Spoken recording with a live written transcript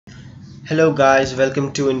Hello guys, welcome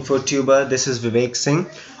to इन्फोट्यूबर। This is Vivek Singh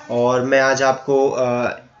और मैं आज आपको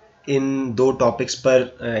इन दो टॉपिक्स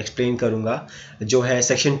पर एक्सप्लेन करूंगा, जो है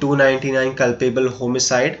सेक्शन 299 कल्पेबल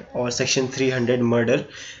होमिसाइड और सेक्शन 300 मर्डर।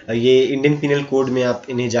 ये इंडियन पिनल कोड में आप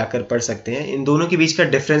इन्हें जाकर पढ़ सकते हैं। इन दोनों के बीच का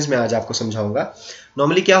डिफरेंस मैं आज आपको समझाऊंगा।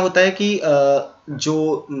 नॉर्मली क्या होता है कि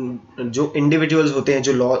जो इंडिविजुअल्स होते हैं,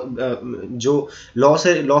 जो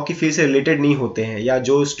लॉ की फील्ड से रिलेटेड नहीं होते हैं, या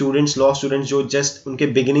जो लॉ स्टूडेंट्स जो जस्ट उनके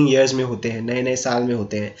बिगिनिंग ईयर्स में होते हैं, नए नए साल में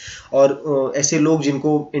होते हैं, और ऐसे लोग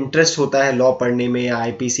जिनको इंटरेस्ट होता है लॉ पढ़ने में या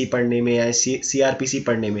आईपीसी पढ़ने में या सीआरपीसी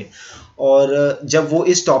पढ़ने में, और जब वो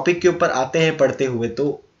इस टॉपिक के ऊपर आते हैं पढ़ते हुए,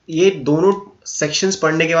 तो ये दोनों सेक्शंस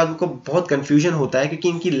पढ़ने के बाद उनको बहुत कंफ्यूजन होता है, क्योंकि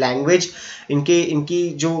इनकी लैंग्वेज, इनकी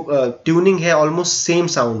जो ट्यूनिंग है ऑलमोस्ट सेम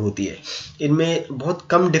साउंड होती है। इनमें बहुत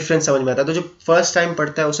कम डिफरेंस समझ में आता है। तो जो फर्स्ट टाइम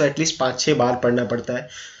पढ़ता है उसे एटलीस्ट 5-6 बार पढ़ना पड़ता है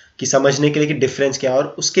कि समझने के लिए कि डिफरेंस क्या है,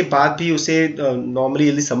 और उसके बाद भी उसे नॉर्मली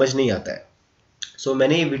जल्दी समझ नहीं आता है। सो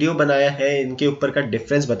मैंने ये वीडियो बनाया है इनके ऊपर का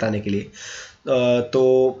डिफरेंस बताने के लिए।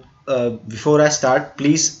 तो before I start,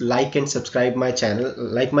 please like and subscribe my channel,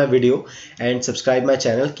 like my video and subscribe my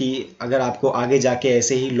channel, कि अगर आपको आगे जाके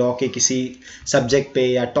ऐसे ही लॉ के किसी सब्जेक्ट पे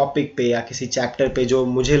या टॉपिक पे या किसी चैप्टर पे जो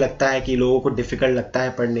मुझे लगता है कि लोगों को डिफ़िकल्ट लगता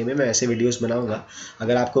है पढ़ने में, मैं ऐसे वीडियोस बनाऊंगा।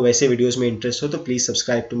 अगर आपको वैसे वीडियोस में इंटरेस्ट हो तो please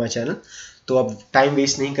subscribe to my channel. तो अब टाइम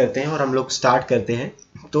वेस्ट नहीं करते हैं और हम लोग स्टार्ट करते हैं।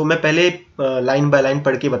 तो मैं पहले लाइन बाय लाइन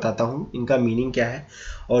पढ़ के बताता हूँ इनका मीनिंग क्या है,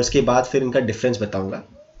 और उसके बाद फिर इनका डिफरेंस बताऊँगा।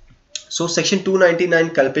 So section 299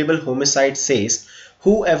 culpable homicide says,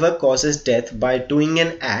 whoever causes death by doing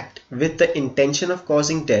an act with the intention of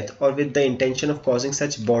causing death or with the intention of causing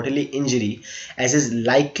such bodily injury as is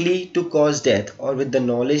likely to cause death or with the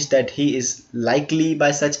knowledge that he is likely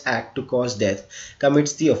by such act to cause death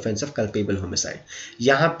commits the offense of culpable homicide।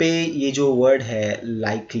 यहाँ पे ये जो word है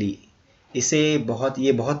likely,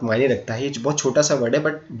 ये बहुत मायने रखता है। ये बहुत छोटा सा वर्ड है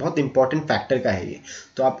बट बहुत इंपॉर्टेंट फैक्टर का है ये,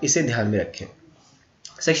 तो आप इसे ध्यान में रखें।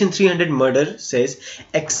 Section 300 murder says,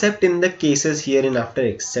 except in the cases hereinafter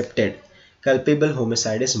accepted, culpable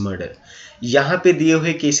homicide is murder। यहाँ पे दिए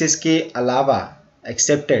हुए केसेस के अलावा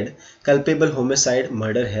accepted culpable homicide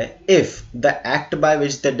murder है if the act by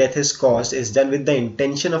which the death is caused is done with the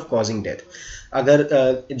intention of causing death। अगर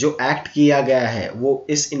जो act किया गया है वो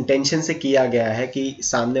इस इंटेंशन से किया गया है कि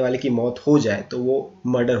सामने वाले की मौत हो जाए, तो वो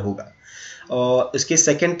मर्डर होगा। और इसके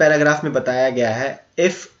सेकेंड पैराग्राफ में बताया गया है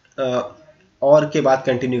इफ और के बाद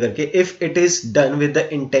कंटिन्यू करके, if it is done with the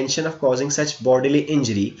intention of causing such bodily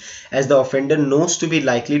injury as the offender knows to be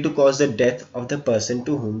likely to cause the death of the person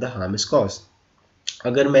to whom the harm is caused.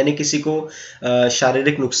 अगर मैंने किसी को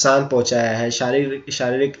शारीरिक नुकसान पहुंचाया है,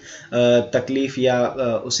 शारीरिक तकलीफ या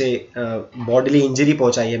उसे बॉडीली इंजरी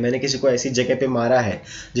पहुंचाई है, मैंने किसी को ऐसी जगह पे मारा है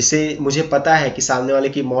जिससे मुझे पता है कि सामने वाले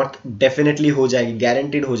की मौत डेफिनेटली हो जाएगी,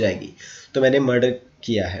 गारंटीड हो जाएगी, तो मैंने मर्डर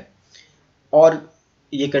किया है। और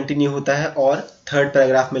ये कंटिन्यू होता है, और थर्ड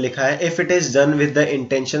पैराग्राफ में लिखा है if it is done with the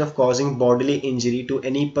intention of causing bodily injury to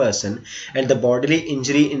any person and the bodily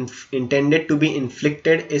injury intended to be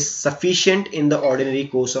inflicted is sufficient in the ordinary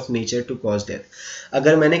course of nature to cause death.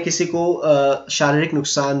 अगर मैंने किसी को शारीरिक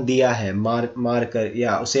नुकसान दिया है मार कर,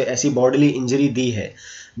 या उसे ऐसी बॉडीली इंजरी दी है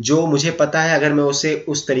जो मुझे पता है अगर मैं उसे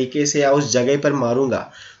उस तरीके से या उस जगह पर मारूंगा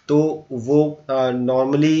तो वो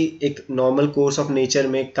नॉर्मली एक नॉर्मल कोर्स ऑफ नेचर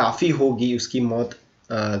में काफ़ी होगी उसकी मौत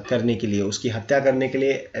करने के लिए, उसकी हत्या करने के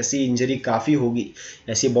लिए ऐसी इंजरी काफ़ी होगी,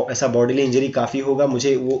 ऐसा बॉडीली इंजरी काफ़ी होगा,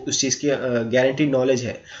 मुझे वो उस चीज़ की गारंटीड नॉलेज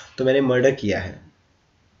है, तो मैंने मर्डर किया है।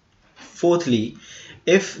 Fourthly,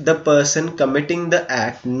 if the person committing the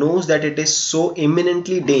act knows that it is so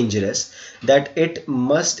imminently dangerous that it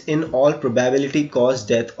must in all probability cause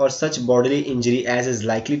death or such bodily injury as is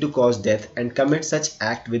likely to cause death and commit such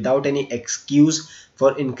act without any excuse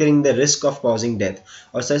for incurring the risk of causing death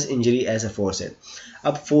or such injury as aforesaid।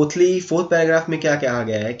 अब fourth paragraph में क्या कहा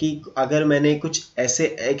गया है कि अगर मैंने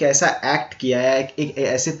एक ऐसा एक्ट किया है, एक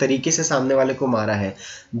ऐसे तरीके से सामने वाले को मारा है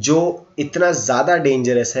जो इतना ज़्यादा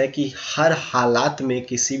डेंजरस है कि हर हालात में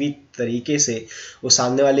किसी भी तरीके से वो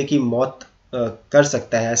सामने वाले की मौत कर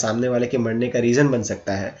सकता है, सामने वाले के मरने का रीज़न बन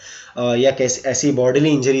सकता है, या ऐसी बॉडीली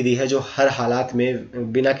इंजरी दी है जो हर हालात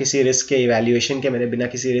में बिना किसी रिस्क के इवैल्यूएशन के, मैंने बिना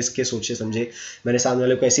किसी रिस्क के सोचे समझे मैंने सामने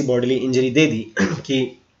वाले को ऐसी बॉडीली इंजरी दे दी कि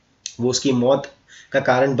वो उसकी मौत का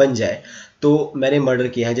कारण बन जाए, तो मैंने मर्डर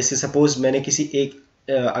किया है। जैसे सपोज मैंने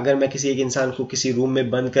अगर मैं किसी एक इंसान को किसी रूम में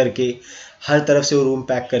बंद करके हर तरफ से वो रूम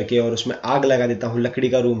पैक करके और उसमें आग लगा देता हूँ, लकड़ी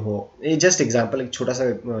का रूम हो, ये जस्ट एग्जांपल, एक छोटा सा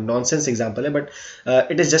नॉनसेंस एग्जांपल है,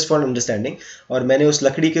 but it is just for understanding. और मैंने उस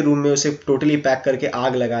लकड़ी के रूम में उसे टोटली पैक करके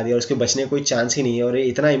आग लगा दिया और उसके बचने का कोई चांस ही नहीं है, और ये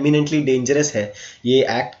इतना इमिनेंटली डेंजरस है ये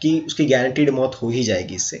एक्ट की उसकी गारंटीड मौत हो ही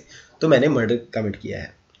जाएगी इससे, तो मैंने मर्डर कमिट किया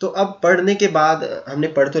है। तो अब पढ़ने के बाद हमने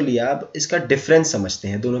पढ़ तो लिया, अब इसका डिफरेंस समझते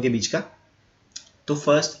हैं दोनों के बीच का। तो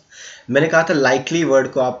फर्स्ट मैंने कहा था लाइकली वर्ड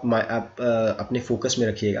को आप अपने फोकस में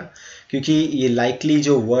रखिएगा, क्योंकि ये लाइकली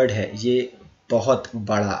जो वर्ड है ये बहुत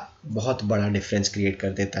बड़ा डिफरेंस क्रिएट कर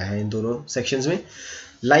देता है इन दोनों सेक्शंस में।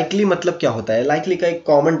 लाइकली मतलब क्या होता है? लाइकली का एक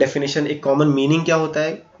कॉमन डेफिनेशन, एक कॉमन मीनिंग क्या होता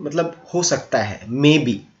है? मतलब हो सकता है, मे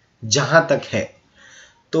बी, जहां तक है।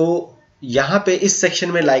 तो यहाँ पे इस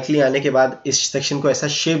सेक्शन में लाइकली आने के बाद इस सेक्शन को ऐसा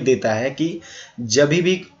शेप देता है कि जब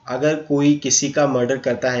भी अगर कोई किसी का मर्डर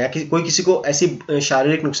करता है या कोई किसी को ऐसी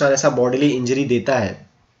शारीरिक नुकसान, ऐसा बॉडीली इंजरी देता है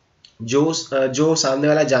जो सामने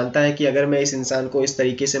वाला जानता है कि अगर मैं इस इंसान को इस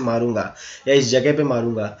तरीके से मारूंगा या इस जगह पे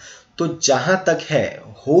मारूंगा, तो जहां तक है,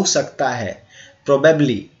 हो सकता है,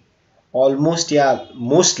 प्रोबेबली, ऑलमोस्ट या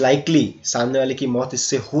मोस्ट लाइकली सामने वाले की मौत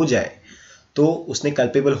इससे हो जाए, तो उसने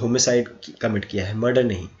कल्पेबल होमिसाइड कमिट किया है, मर्डर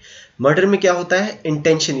नहीं। मर्डर में क्या होता है?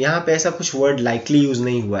 इंटेंशन। यहाँ पे ऐसा कुछ वर्ड लाइकली यूज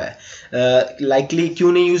नहीं हुआ है। लाइकली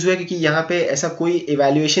क्यों नहीं यूज हुआ है? क्योंकि यहाँ पे ऐसा कोई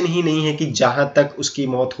इवैल्यूएशन ही नहीं है कि जहां तक उसकी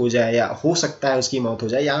मौत हो जाए या हो सकता है उसकी मौत हो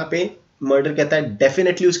जाए। यहाँ पे मर्डर कहता है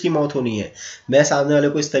डेफिनेटली उसकी मौत होनी है, मैं सामने वाले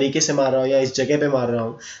को इस तरीके से मार रहा हूँ या इस जगह पे मार रहा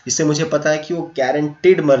हूँ जिससे मुझे पता है कि वो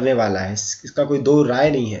गारंटीड मरने वाला है, इसका कोई दो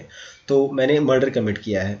राय नहीं है, तो मैंने मर्डर कमिट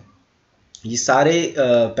किया है। ये सारे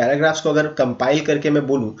पैराग्राफ्स को अगर कंपाइल करके मैं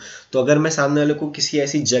बोलूँ, तो अगर मैं सामने वाले को किसी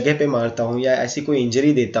ऐसी जगह पे मारता हूँ या ऐसी कोई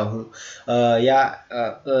इंजरी देता हूँ या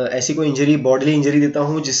ऐसी कोई इंजरी, बॉडीली इंजरी देता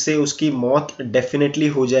हूँ जिससे उसकी मौत डेफिनेटली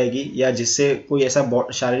हो जाएगी, या जिससे कोई ऐसा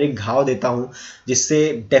शारीरिक घाव देता हूँ जिससे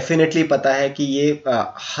डेफिनेटली पता है कि ये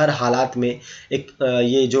हर हालात में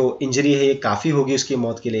ये जो इंजरी है ये काफ़ी होगी उसकी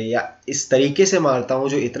मौत के लिए, या इस तरीके से मारता हूँ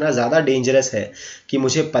जो इतना ज़्यादा डेंजरस है कि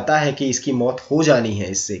मुझे पता है कि इसकी मौत हो जानी है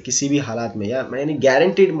इससे किसी भी हालात में, या मैंने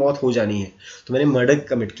गारंटीड मौत हो जानी है, तो मैंने मर्डर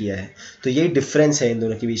कमिट किया है। तो यही डिफरेंस है इन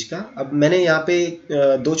दोनों के बीच का। अब मैंने यहाँ पे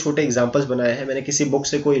दो छोटे एग्जांपल्स बनाए हैं, मैंने किसी बुक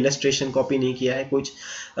से कोई इलस्ट्रेशन कॉपी नहीं किया है, कुछ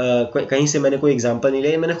कहीं से मैंने कोई एग्जांपल नहीं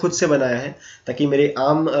लिया, मैंने खुद से बनाया है ताकि मेरे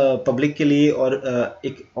आम पब्लिक के लिए और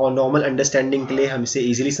एक नॉर्मल अंडरस्टैंडिंग के लिए हम इसे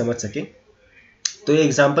ईजिली समझ सकें। तो ये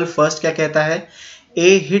एग्जाम्पल फर्स्ट क्या कहता है?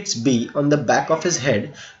 A hits B on the back of his head,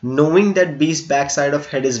 knowing that B's backside of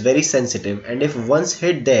head is very sensitive, and if once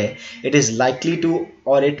hit there, it is likely to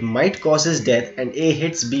or it might cause his death, and A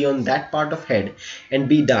hits B on that part of head and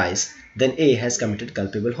B dies, then A has committed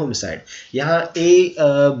culpable homicide. यहाँ A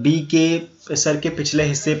B के sir के पिछले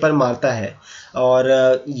हिस्से पर मारता है,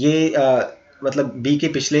 और ये मतलब बी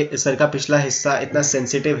के सर का पिछला हिस्सा इतना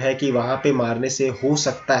सेंसिटिव है कि वहाँ पे मारने से हो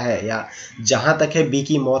सकता है या जहाँ तक है बी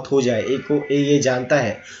की मौत हो जाए। ए ये जानता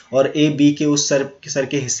है और ए बी के उस सर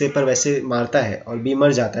के हिस्से पर वैसे मारता है और बी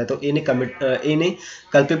मर जाता है, तो ए ने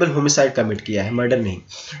कल्पेबल होमिसाइड कमिट किया है, मर्डर नहीं।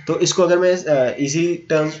 तो इसको अगर मैं इजी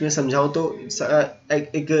टर्म्स में समझाऊँ तो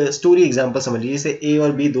एक स्टोरी एग्जांपल समझ लीजिए। जैसे ए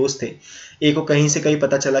और बी दोस्त थे, ए को कहीं से कहीं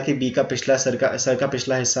पता चला कि बी का सर का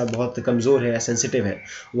पिछला हिस्सा बहुत कमज़ोर है, सेंसिटिव है,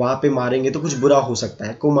 वहाँ पे मारेंगे तो कुछ बुरा हो सकता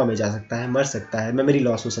है, कोमा में जा सकता है, मर सकता है, मेमोरी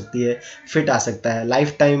लॉस हो सकती है, फिट आ सकता है,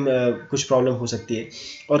 लाइफ टाइम कुछ प्रॉब्लम हो सकती है।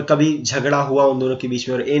 और कभी झगड़ा हुआ उन दोनों के बीच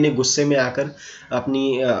में और ए ने गुस्से में आकर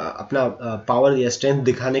अपना पावर या स्ट्रेंथ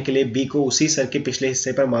दिखाने के लिए बी को उसी सर के पिछले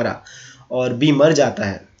हिस्से पर मारा और बी मर जाता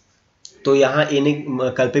है, तो यहाँ ए ने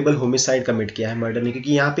कल्पेबल होमिसाइड कमिट किया है, मर्डर नहीं,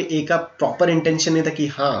 क्योंकि यहाँ पे ए का प्रॉपर इंटेंशन नहीं था कि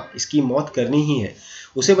हाँ इसकी मौत करनी ही है,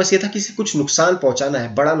 उसे बस ये था कि इसे कुछ नुकसान पहुंचाना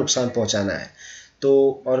है, बड़ा नुकसान पहुंचाना है,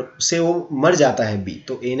 तो और उससे वो मर जाता है बी,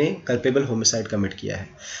 तो ए ने कल्पेबल होमिसाइड कमिट किया है।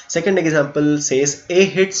 Second example says A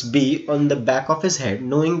hits be on the back of his head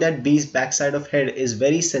knowing that बीज back side of head is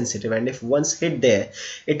very sensitive and if once hit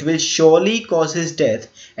there it will surely cause his death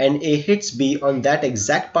and A hits be on that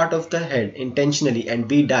exact part of the head intentionally and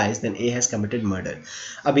B dies, then A has committed murder.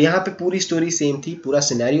 अब यहाँ पे पूरी story same थी, पूरा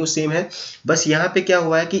scenario same है, बस यहाँ पे क्या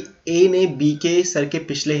हुआ है कि ए ने बी के सर के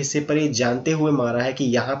पिछले हिस्से पर ये जानते हुए मारा है कि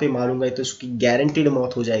यहाँ पे मारूंगा तो उसकी गारंटीड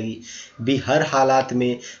मौत हो जाएगी। बी हर हालात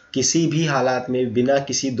में, किसी भी हालात में, बिना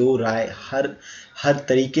किसी दो राय, हर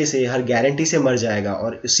तरीके से, हर गारंटी से मर जाएगा।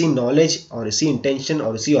 और इसी नॉलेज और इसी इंटेंशन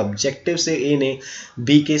और इसी ऑब्जेक्टिव से ए ने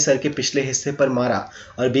बी के सर के पिछले हिस्से पर मारा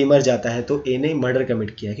और बी मर जाता है, तो ए ने मर्डर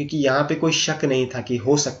कमिट किया, क्योंकि यहाँ पे कोई शक नहीं था कि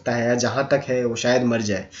हो सकता है या जहाँ तक है वो शायद मर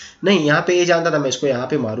जाए। नहीं, यहाँ पे ए जानता था मैं इसको यहाँ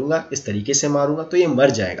पे मारूंगा, इस तरीके से मारूंगा तो ये मर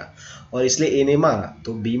जाएगा, और इसलिए ए ने मारा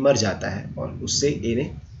तो बी मर जाता है और उससे ए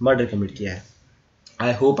ने मर्डर कमिट किया है।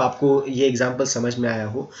 आई होप आपको ये एग्जाम्पल समझ में आया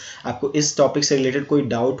हो। आपको इस टॉपिक से रिलेटेड कोई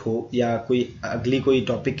डाउट हो या कोई अगली कोई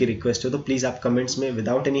टॉपिक की रिक्वेस्ट हो तो प्लीज़ आप कमेंट्स में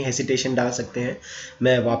विदाउट एनी हेसिटेशन डाल सकते हैं।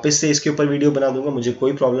 मैं वापस से इसके ऊपर वीडियो बना दूंगा, मुझे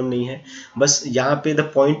कोई प्रॉब्लम नहीं है। बस यहाँ पे the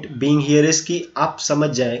point being here is कि आप समझ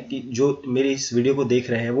जाएं कि जो मेरी इस वीडियो को देख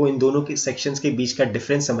रहे हैं वो इन दोनों के सेक्शंस के बीच का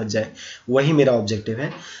डिफरेंस समझ जाए, वही मेरा ऑब्जेक्टिव है।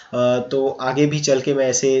 तो आगे भी चल के मैं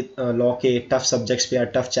ऐसे लॉ के टफ सब्जेक्ट्स पे या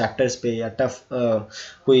टफ चैप्टर्स पे या टफ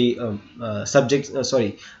कोई सब्जेक्ट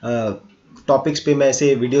सॉरी टॉपिक्स पे मैं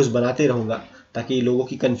ऐसे वीडियोस बनाते रहूँगा ताकि लोगों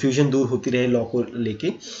की कन्फ्यूजन दूर होती रहे लॉ को लेके।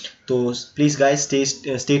 तो please guys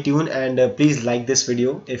stay tuned and please like this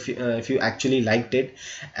video if you actually liked it,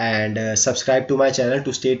 and subscribe to my channel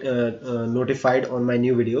to stay notified on my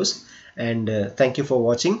new videos, and thank you for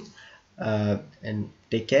watching, and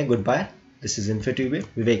take care. Goodbye. This is InfoTube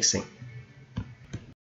Vivek Singh.